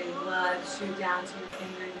oxygenated blood shoot down to your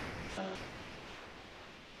fingers.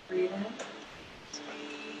 Breathe in.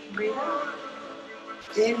 Breathe out.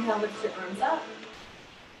 Inhale, lift your arms up.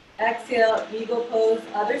 Exhale, eagle pose,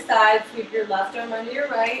 other side. Sweep your left arm under your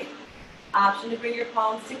right. Option to bring your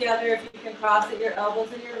palms together if you can cross at your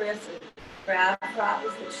elbows and your wrists. Grab for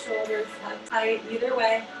opposite shoulders, hug tight, either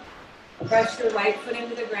way. Press your right foot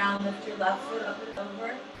into the ground, lift your left foot up and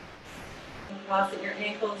over. And cross at your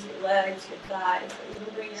ankles, your legs, your thighs. So you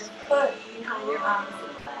can bring your foot behind your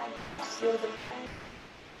opposite leg. Feel the pain.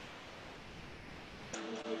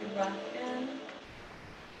 Take a breath in.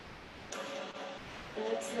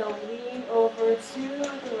 Exhale, lean over to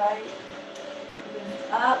the right.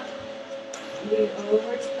 Lift up. Lean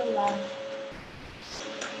over to the left.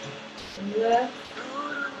 Lift.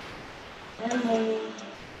 And lean.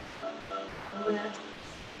 Lift.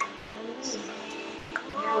 And lean.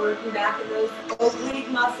 Now working back in those oblique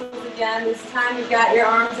muscles again. This time you've got your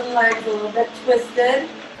arms and legs a little bit twisted.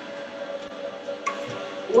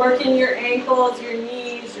 Working your ankles, your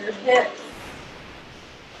knees, your hips,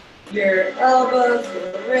 your elbows,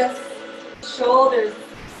 your wrists, shoulders,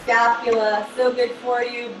 scapula. So good for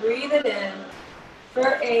you. Breathe it in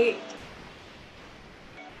for 8,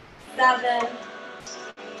 7,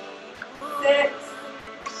 6,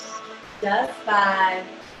 just 5,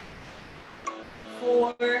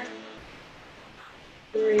 4,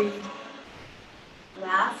 3,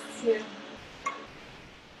 last 2.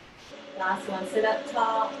 Last one, sit up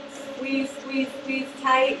tall, squeeze, squeeze, squeeze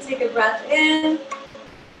tight, take a breath in,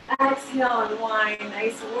 exhale, unwind,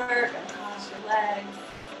 nice work, uncross your legs,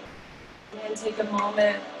 and take a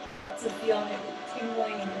moment to feel it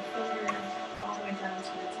tingling in your fingers, all the way down to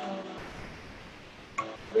the toes.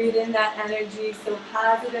 Breathe in that energy, so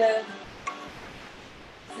positive,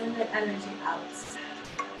 send that energy out.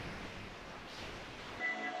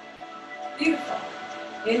 Beautiful.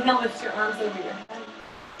 Inhale, lift your arms over your head.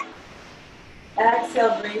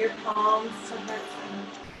 Exhale, bring your palms to heart center.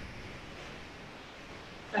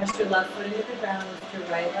 Press your left foot into the ground, lift your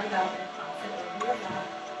right leg up and cross it over your back.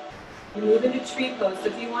 You move into tree pose. So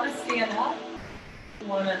if you want to stand up, you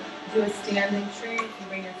want to do a standing tree, you can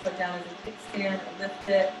bring your foot down as a kickstand, lift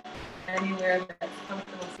it anywhere that's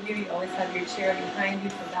comfortable for you. You always have your chair behind you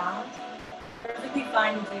for balance. Perfectly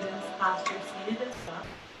fine to do this posture seated as well.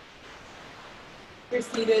 If you're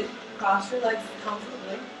seated, cross your legs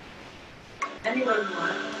comfortably. Anywhere you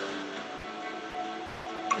want.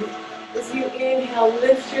 As you inhale,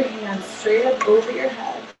 lift your hands straight up over your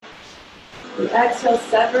head. You exhale,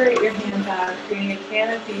 separate your hands out, creating a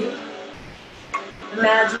canopy.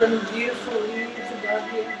 Imagine beautiful leaves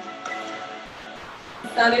above you. The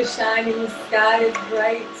sun is shining, the sky is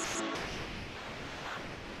bright.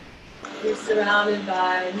 You're surrounded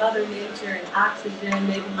by Mother Nature and oxygen.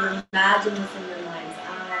 Maybe you imagine this in your mind's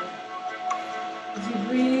eye. As you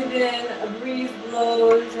breathe in, a breeze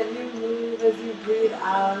blows, and you move as you breathe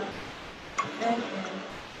out and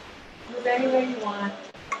in. Move any way you want.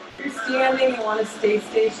 If you're standing, you want to stay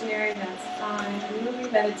stationary, that's fine. We're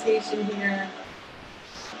moving meditation here.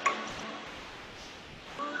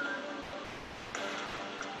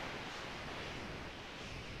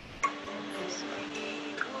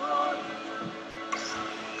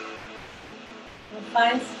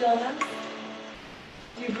 Find stillness.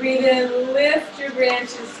 As you breathe in, lift your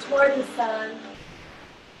branches toward the sun.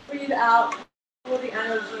 Breathe out, pull the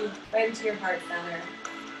energy right into your heart center.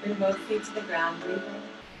 Bring both feet to the ground, breathe in.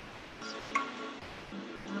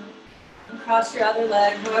 And cross your other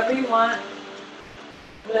leg, however you want.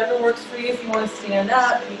 Whatever works for you. If you want to stand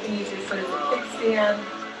up, you can use your foot as a kickstand.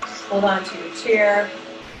 Hold on to your chair.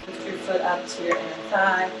 Lift your foot up to your inner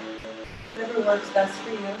thigh. Whatever works best for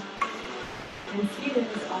you. And seated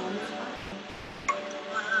is always fine.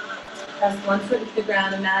 Press one foot to the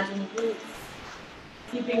ground. Imagine roots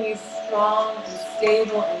keeping you strong and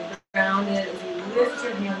stable and grounded as you lift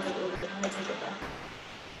your hands up over your head. Take a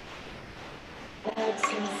breath.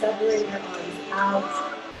 Exhale, separate your arms out.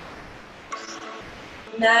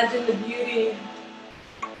 Imagine the beauty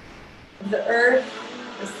of the earth,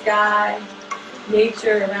 the sky,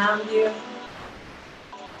 nature around you.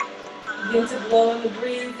 Begin to blow in the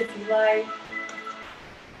breeze if you like.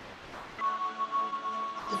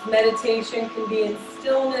 This meditation can be in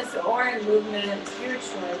stillness or in movement. It's your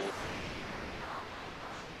choice.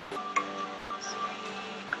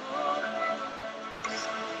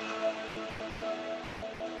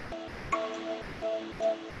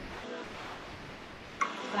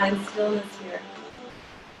 Find stillness here.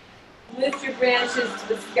 Lift your branches to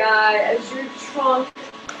the sky as your trunk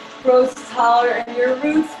grows taller and your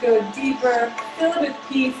roots go deeper. Fill it with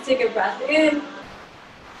peace. Take a breath in.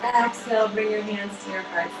 Exhale, bring your hands to your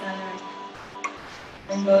heart center.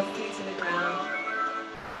 Bring both feet to the ground.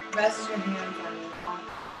 Rest your hands on your back.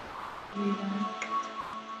 Breathe in.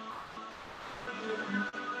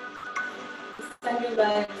 Extend your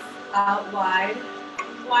legs out wide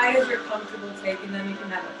as you're comfortable taking them. You can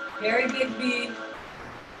have a very big V,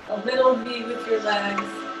 a little V with your legs,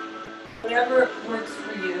 whatever works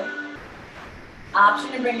for you.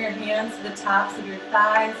 Option to bring your hands to the tops of your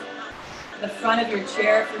thighs, the front of your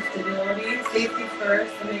chair for stability. Safety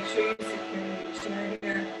first, and make sure you're securing your chair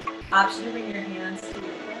here. Option to bring your hands to your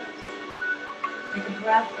hips. Take a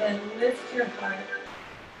breath in, lift your heart.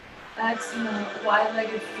 Exhale,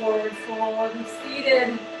 wide-legged forward fold.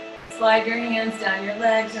 Seated. Slide your hands down your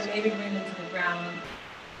legs or maybe bring them to the ground.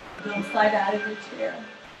 Don't slide out of your chair.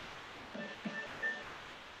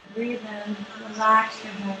 Breathe in, relax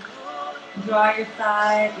your head. Draw your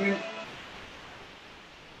thigh, your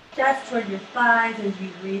chest toward your thighs as you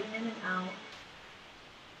breathe in and out.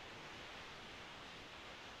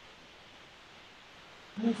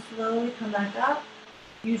 And slowly come back up.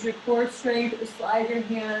 Use your core strength to slide your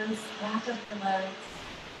hands back up your legs.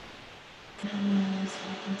 And as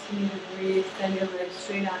you continue to breathe, send your legs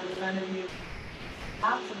straight out in front of you.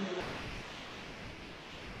 Out from your legs.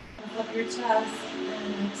 Lift up your chest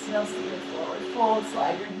and exhale, sit forward. Fold,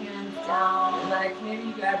 slide your hands down your legs. Maybe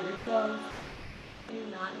you grab your toes. Maybe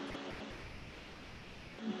not.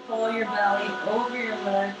 And pull your belly over your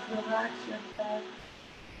legs. Relax your head.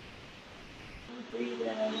 Breathe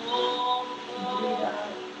in. Breathe out.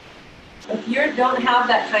 If you don't have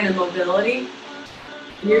that kind of mobility,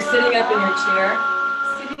 and you're sitting up in your chair,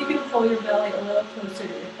 see if you can pull your belly a little closer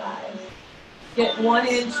to your thighs. Get 1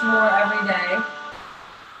 inch more every day.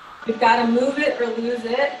 You've got to move it or lose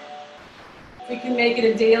it. If we can make it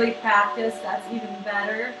a daily practice, that's even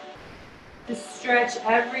better. Just stretch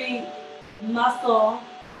every muscle,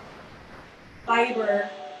 fiber,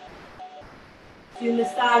 to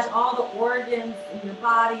massage all the organs in your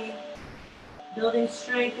body, building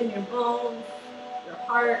strength in your bones, your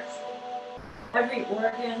heart, every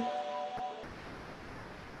organ.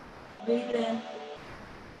 Breathe in.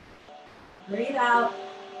 Breathe out.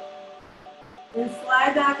 Then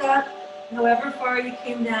slide back up, however far you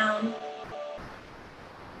came down.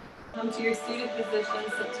 Come to your seated position,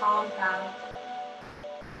 sit tall and proud.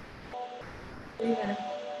 Breathe in.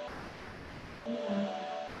 Breathe in.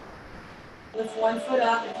 Lift one foot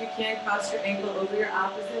up. If you can, cross your ankle over your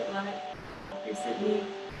opposite leg. Opposite knee.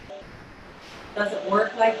 Does it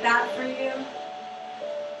work like that for you?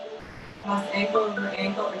 Cross ankle over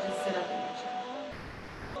ankle or just sit up in your chair.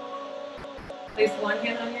 Place one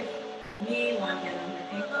hand on your knee, one hand on your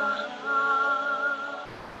ankle.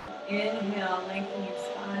 Inhale, lengthen your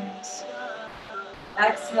spine.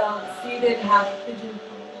 Exhale, seated, half pigeon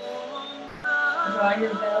pose. Draw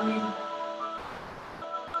your belly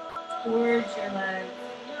towards your legs,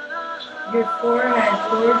 your forehead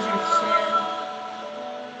towards your chin.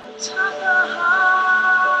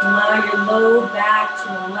 Allow your low back to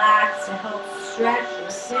relax to help stretch your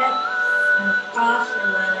hips and across your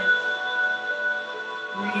legs.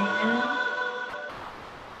 Breathe in.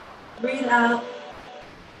 Breathe out.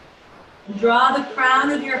 Draw the crown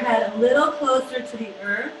of your head a little closer to the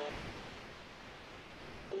earth.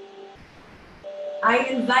 I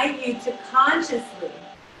invite you to consciously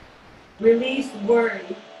release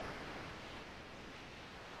worry.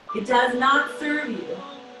 It does not serve you.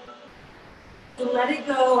 So let it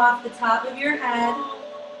go off the top of your head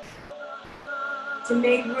to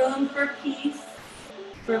make room for peace,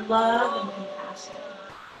 for love and compassion.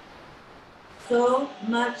 So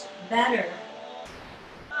much better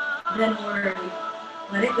than worry.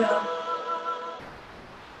 Let it go.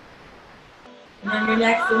 And on your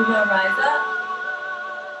next inhale, rise up.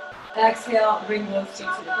 Exhale, bring both feet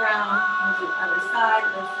to the ground. Move to the other side.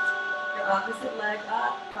 Lift your opposite leg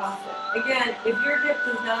up. Cross it. Again, if your hip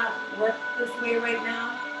does not work this way right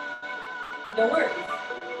now, no worries.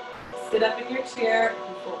 Sit up in your chair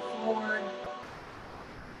and fold forward.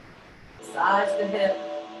 Massage the hip.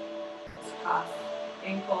 Just cross,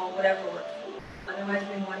 ankle, whatever works. Otherwise,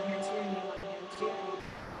 bring one hand to your knee, one hand to your knee.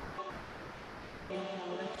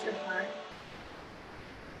 Inhale, lift your heart.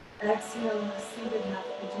 Exhale, seated half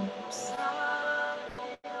pigeon pose.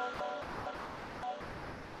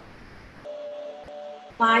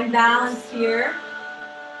 Find balance here,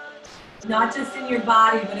 not just in your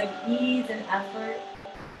body, but of ease and effort.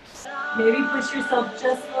 Maybe push yourself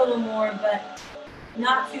just a little more, but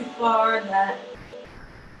not too far that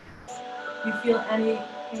you feel any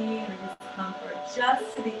pain or discomfort.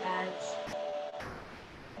 Just to the edge.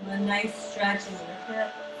 And a nice stretch in your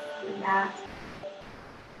hip, your back.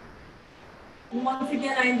 And once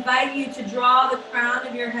again, I invite you to draw the crown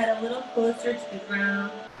of your head a little closer to the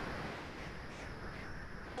ground.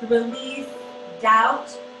 To release doubt.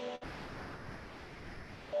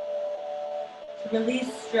 To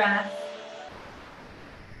release stress.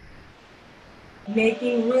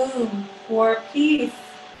 Making room for peace,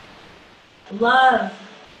 love,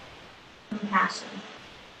 compassion.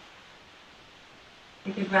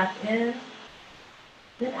 Take a breath in,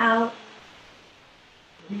 then out.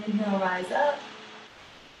 Inhale, rise up.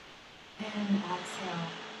 And exhale.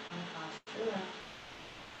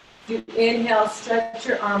 You inhale, stretch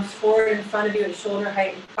your arms forward in front of you at shoulder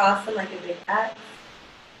height and cross them like a big X.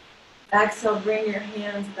 Exhale, bring your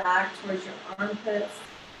hands back towards your armpits.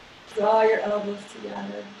 Draw your elbows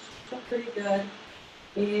together. Feel pretty good.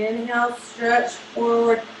 Inhale, stretch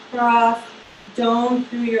forward, cross, dome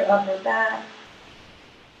through your upper back.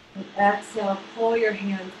 And exhale, pull your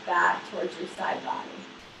hands back towards your side body.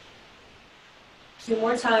 2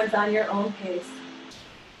 more times on your own pace.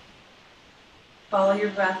 Follow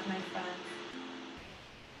your breath, my friend.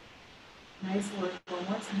 Nice work. 1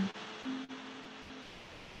 more time.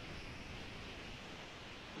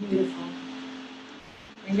 Beautiful.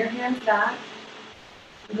 Bring your hands back.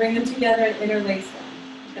 Bring them together and interlace them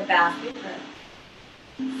like a basket grip.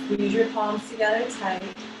 Squeeze your palms together tight.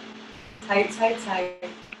 Tight, tight, tight.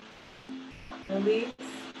 Release.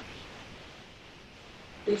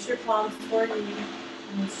 Reach your palms toward you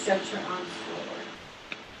and stretch your arms forward.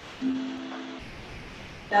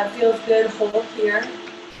 That feels good. Hold here.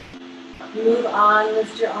 Move on.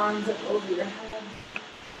 Lift your arms up over your head.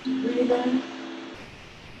 Breathe in.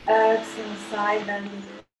 Exhale, side bend.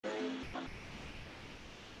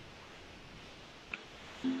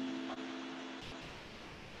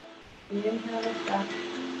 Inhale, lift up.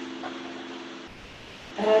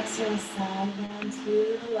 Exhale, side bend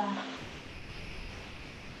to the left.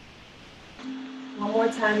 1 more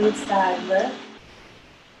time each side. Lift.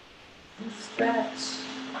 And stretch.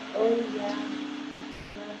 Oh yeah.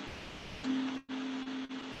 Lift.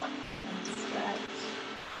 And stretch.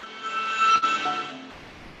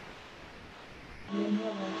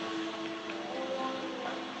 Inhale.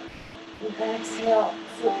 And exhale.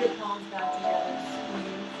 Flip your palms back together.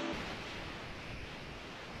 Squeeze.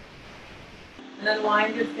 And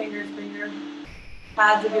unwind your fingers. Bring your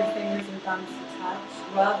pads of your fingers and thumbs to touch.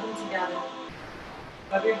 Rub them together.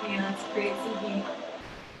 Rub your hands. Create some heat.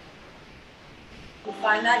 You'll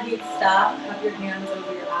find that heat stop. Cup your hands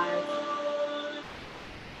over your eyes.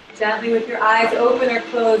 Gently with your eyes open or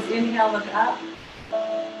closed. Inhale, look up.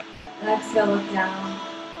 Exhale, look down.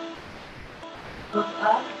 Look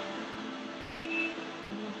up.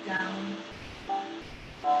 Look down.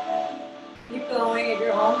 Keep going at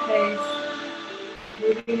your own pace.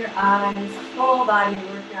 Moving your eyes, full body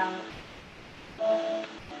workout.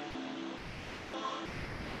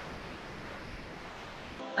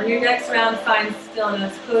 On your next round, find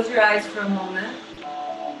stillness. Close your eyes for a moment.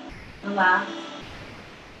 Relax.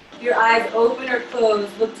 If your eyes open or close,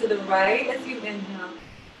 look to the right as you inhale.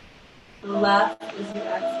 The left as you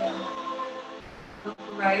exhale. Look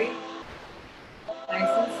right.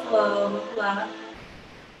 Nice and slow. Look left.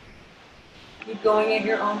 Keep going at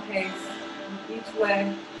your own pace. Each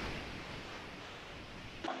way.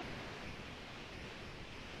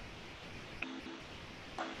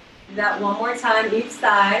 Do that one more time, each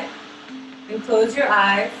side. And close your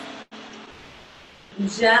eyes.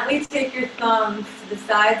 Gently take your thumbs to the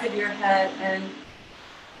sides of your head and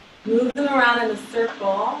move them around in a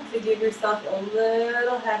circle to give yourself a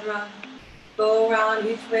little head rub. Go around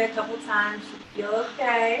each way a couple times. You feel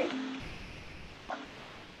okay.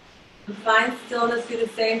 And find stillness. Do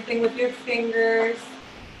the same thing with your fingers.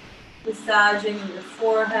 Massaging your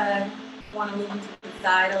forehead. If you want to move them to the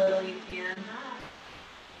side a little, you can.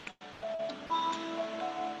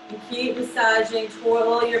 And keep massaging toward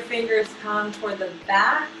all your fingers come toward the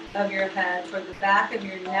back of your head, toward the back of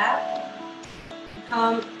your neck.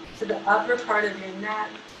 Come to the upper part of your neck.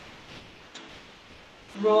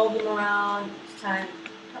 Roll them around each time,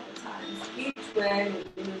 a couple times. Each way,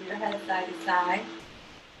 move your head side to side.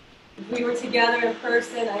 If we were together in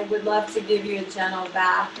person, I would love to give you a gentle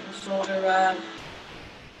back and shoulder rub,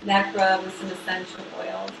 neck rub with some essential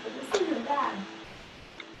oils, but this isn't bad.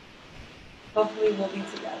 Hopefully we'll be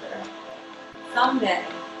together someday.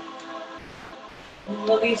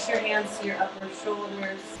 Release your hands to your upper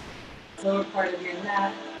shoulders, lower part of your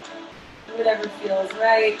neck, whatever feels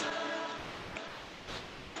right.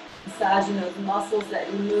 Massaging those muscles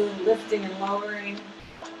that you move, lifting and lowering.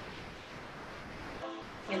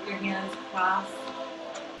 Take your hands across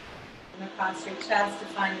and across your chest to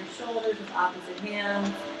find your shoulders with opposite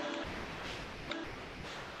hands.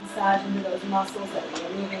 Massage into those muscles that you're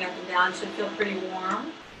moving up and down. Should feel pretty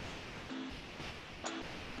warm.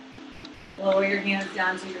 Lower your hands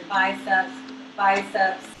down to your biceps,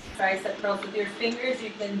 tricep curls. With your fingers,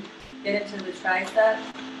 you can get it to the triceps.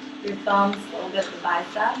 Your thumbs, a little bit to the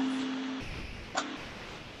biceps.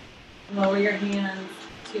 Lower your hands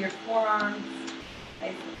to your forearms.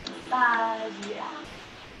 Nice massage, yeah.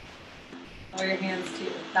 Lower your hands to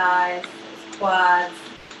your thighs, quads.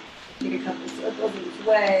 Take a couple circles each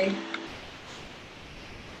way.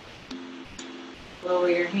 Lower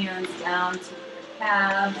your hands down to your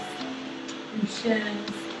calves and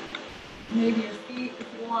shins. Maybe your feet if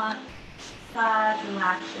you want. Side,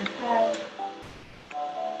 relax your head.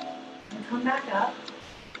 And come back up.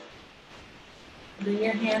 Bring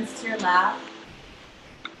your hands to your lap.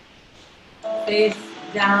 Face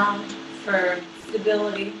down for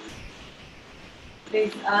stability.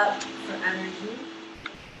 Face up for energy.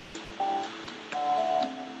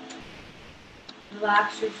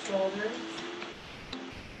 Relax your shoulders.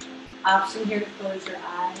 Option here to close your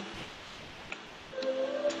eyes.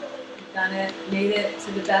 You've done it, made it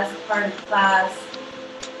to the best part of class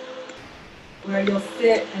where you'll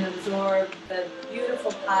sit and absorb the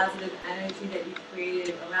beautiful positive energy that you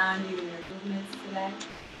created around you in your movements today.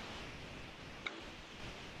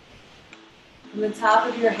 From the top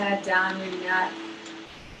of your head down your neck,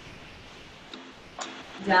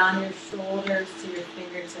 down your shoulders to your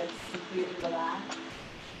fingertips, completely relax.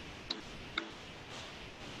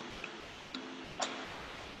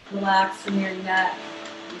 Relax from your neck,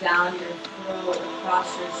 down your throat,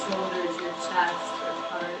 across your shoulders, your chest, your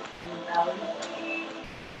heart, and belly.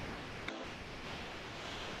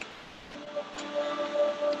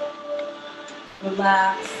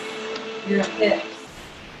 Relax your hips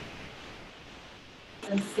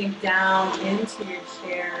and sink down into your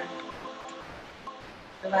chair.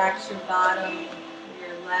 Relax your bottom,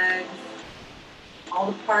 your legs,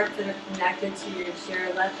 all the parts that are connected to your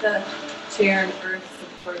chair. Let the chair and earth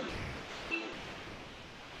support you.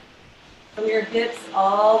 From your hips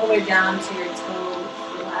all the way down to your toes,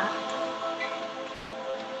 relax.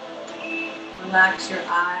 Relax your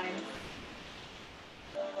eyes.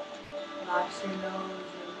 Relax your nose,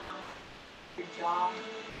 your mouth, your jaw.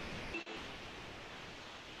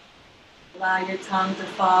 Allow your tongue to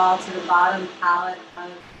fall to the bottom palate of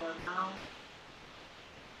your mouth.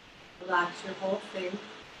 Relax your whole face,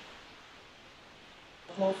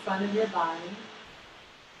 the whole front of your body.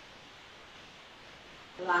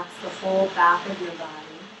 Relax the whole back of your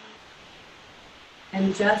body.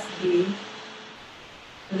 And just be,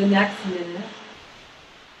 for the next minute,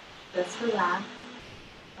 just relax.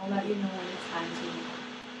 I'll let you know when it's time to leave.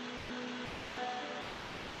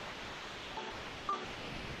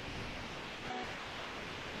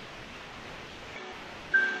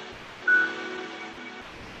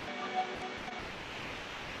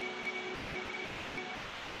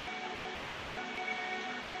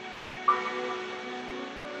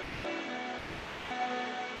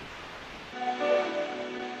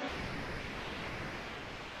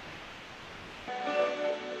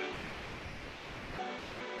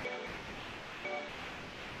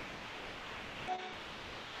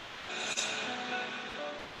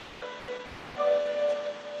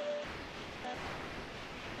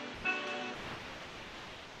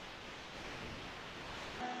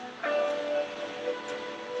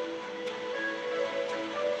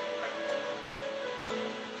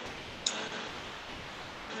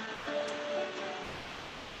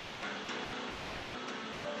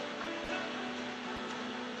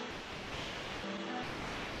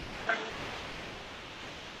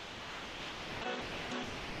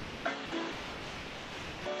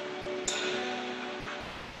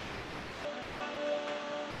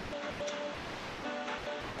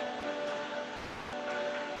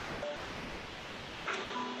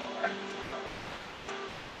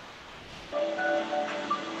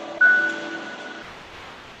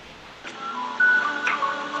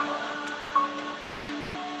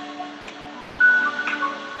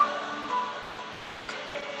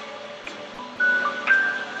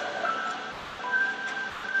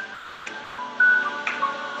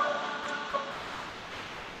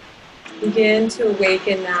 Begin to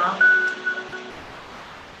awaken now.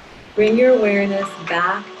 Bring your awareness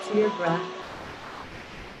back to your breath.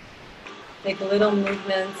 Make little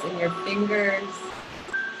movements in your fingers,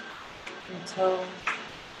 your toes.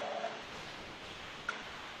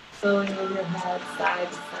 Slowly move your head side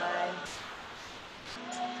to side,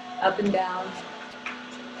 up and down.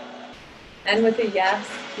 And with a yes,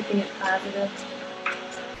 keeping it positive.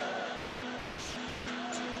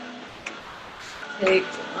 Take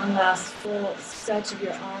one last full stretch of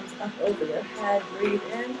your arms up over your head. Breathe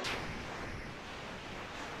in.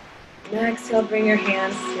 And exhale, bring your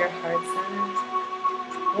hands to your heart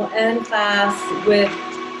center. We'll end class with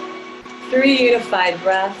 3 unified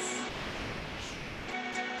breaths.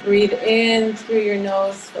 Breathe in through your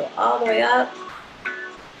nose, fill all the way up.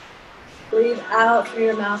 Breathe out through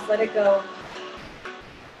your mouth, let it go.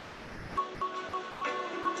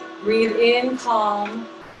 Breathe in, calm.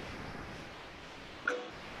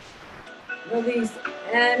 Release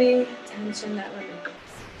any tension that remains.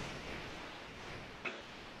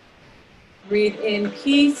 Breathe in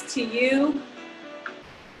peace to you.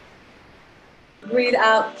 Breathe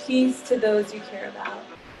out peace to those you care about.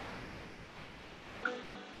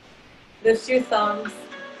 Lift your thumbs.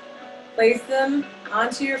 Place them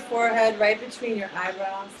onto your forehead, right between your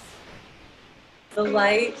eyebrows. The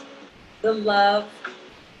light, the love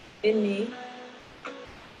in me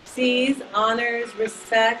sees, honors,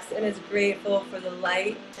 respects, and is grateful for the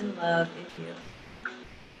light and love in you.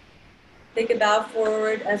 Take a bow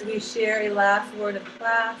forward as we share a last word of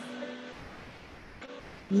class.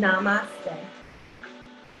 Namaste.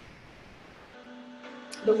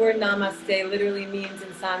 The word namaste literally means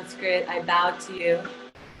in Sanskrit, I bow to you.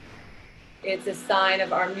 It's a sign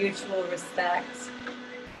of our mutual respect,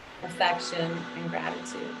 affection, and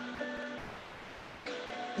gratitude.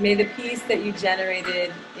 May the peace that you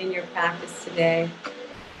generated in your practice today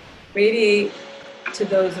radiate to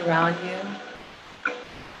those around you.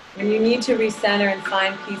 When you need to recenter and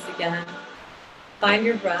find peace again, find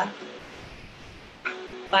your breath,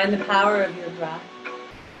 find the power of your breath.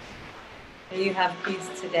 May you have peace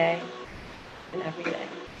today and every day.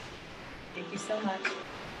 Thank you so much.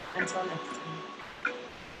 Until next time.